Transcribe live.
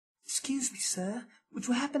Excuse me, sir. Would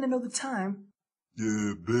you happen to know the time?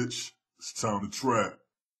 Yeah, bitch. It's time to trap.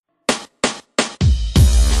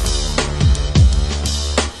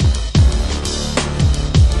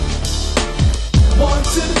 1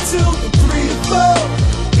 to the 2, the 3 to 4.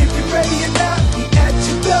 If you're ready or not, we at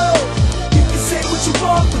your door. You can say what you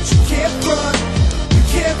want, but you can't run. You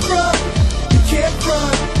can't run. You can't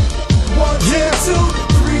run. 1 to the 2, the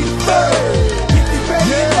 3 to 4. If you're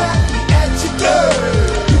ready or not, we at your door.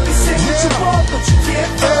 You can say what you want, but you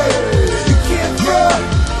can't run. You can't run.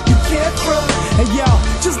 You can't run. Hey yo,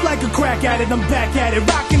 just like a crack addict, I'm back at it.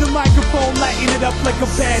 Rocking the microphone, lighting it up like a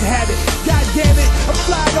bad habit. God damn it, I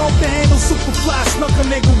fly off the handle, super fly, snuck a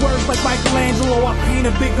nigga words like Michelangelo. I paint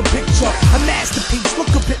a bigger picture, a masterpiece. Look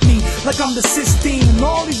up at me like I'm the Sistine.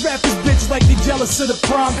 All these rappers bitch like they jealous of the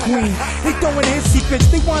prom queen. They throwing in secrets,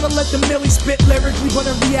 they wanna let the Millie spit lyrically, but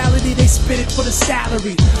in reality they spit it for the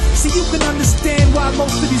salary. See, you can understand why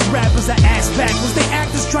most of these rappers are ass backwards. They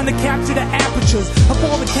actors trying to capture the apertures of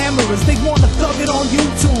all the cameras. They wanna thug it on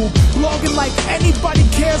YouTube, blogging like anybody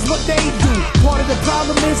cares what they do. Part of the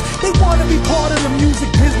problem is they wanna be part of the music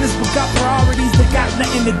business, but got priorities that got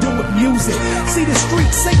nothing to do with music. See, the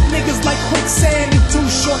streets sink niggas like quicksand, and too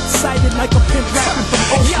short-sighted like a pimp rapping from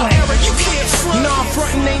Oakland. You can't front. Nah,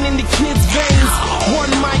 frontin' ain't in the kids' veins.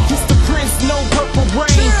 One mic is the Prince, no Purple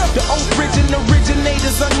Rain. The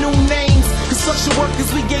originators are new names. Construction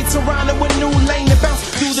workers, we gate Toronto with new lane to bounce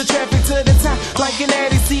through the traffic to the top like an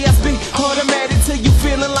addict. CSB, automatic till you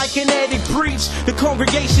feeling like an addict. Preach, the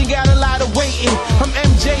congregation got a lot of waiting. I'm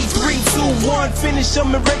MJ 321, finish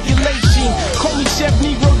them in regulation. Call me Chef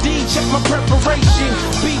Negro D, check my preparation.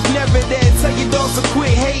 Beef never dead, tell your dogs to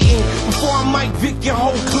quit hating. Before I might Vic your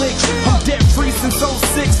whole clique. I'm debt free since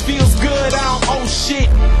 06, feels good, I don't owe shit.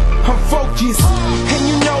 I'm focused, and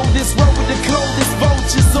you know this, road with the coldest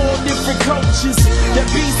vultures, all different coaches. That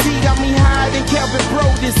BC got me higher than Calvin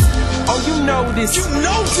Brodus. Oh, you know this. You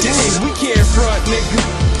know this. Dang, we can't front, nigga.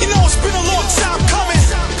 You know it's been a long time coming,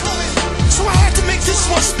 so I had to make this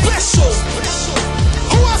one special.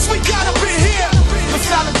 Who else we got up in here? The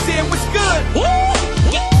Solitair, what's good?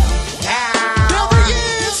 There he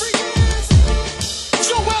is.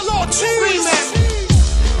 Joell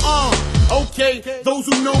Okay, those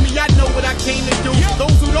who know me, I know what I came to do.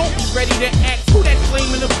 Those who don't be ready to act, who that flame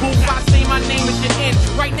in the booth? I say my name at the end.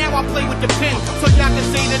 Right now I play with the pen, so y'all can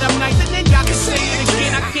say that I'm nice, and then y'all can say it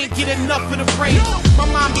again. I can't get enough of the praise. My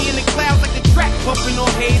mind be in the clouds like the track bumping on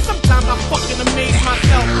haze. Sometimes I fucking amaze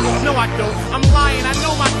myself. No, I don't. I'm lying. I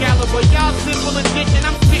know my caliber. Y'all simple addition.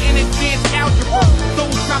 I'm spitting advanced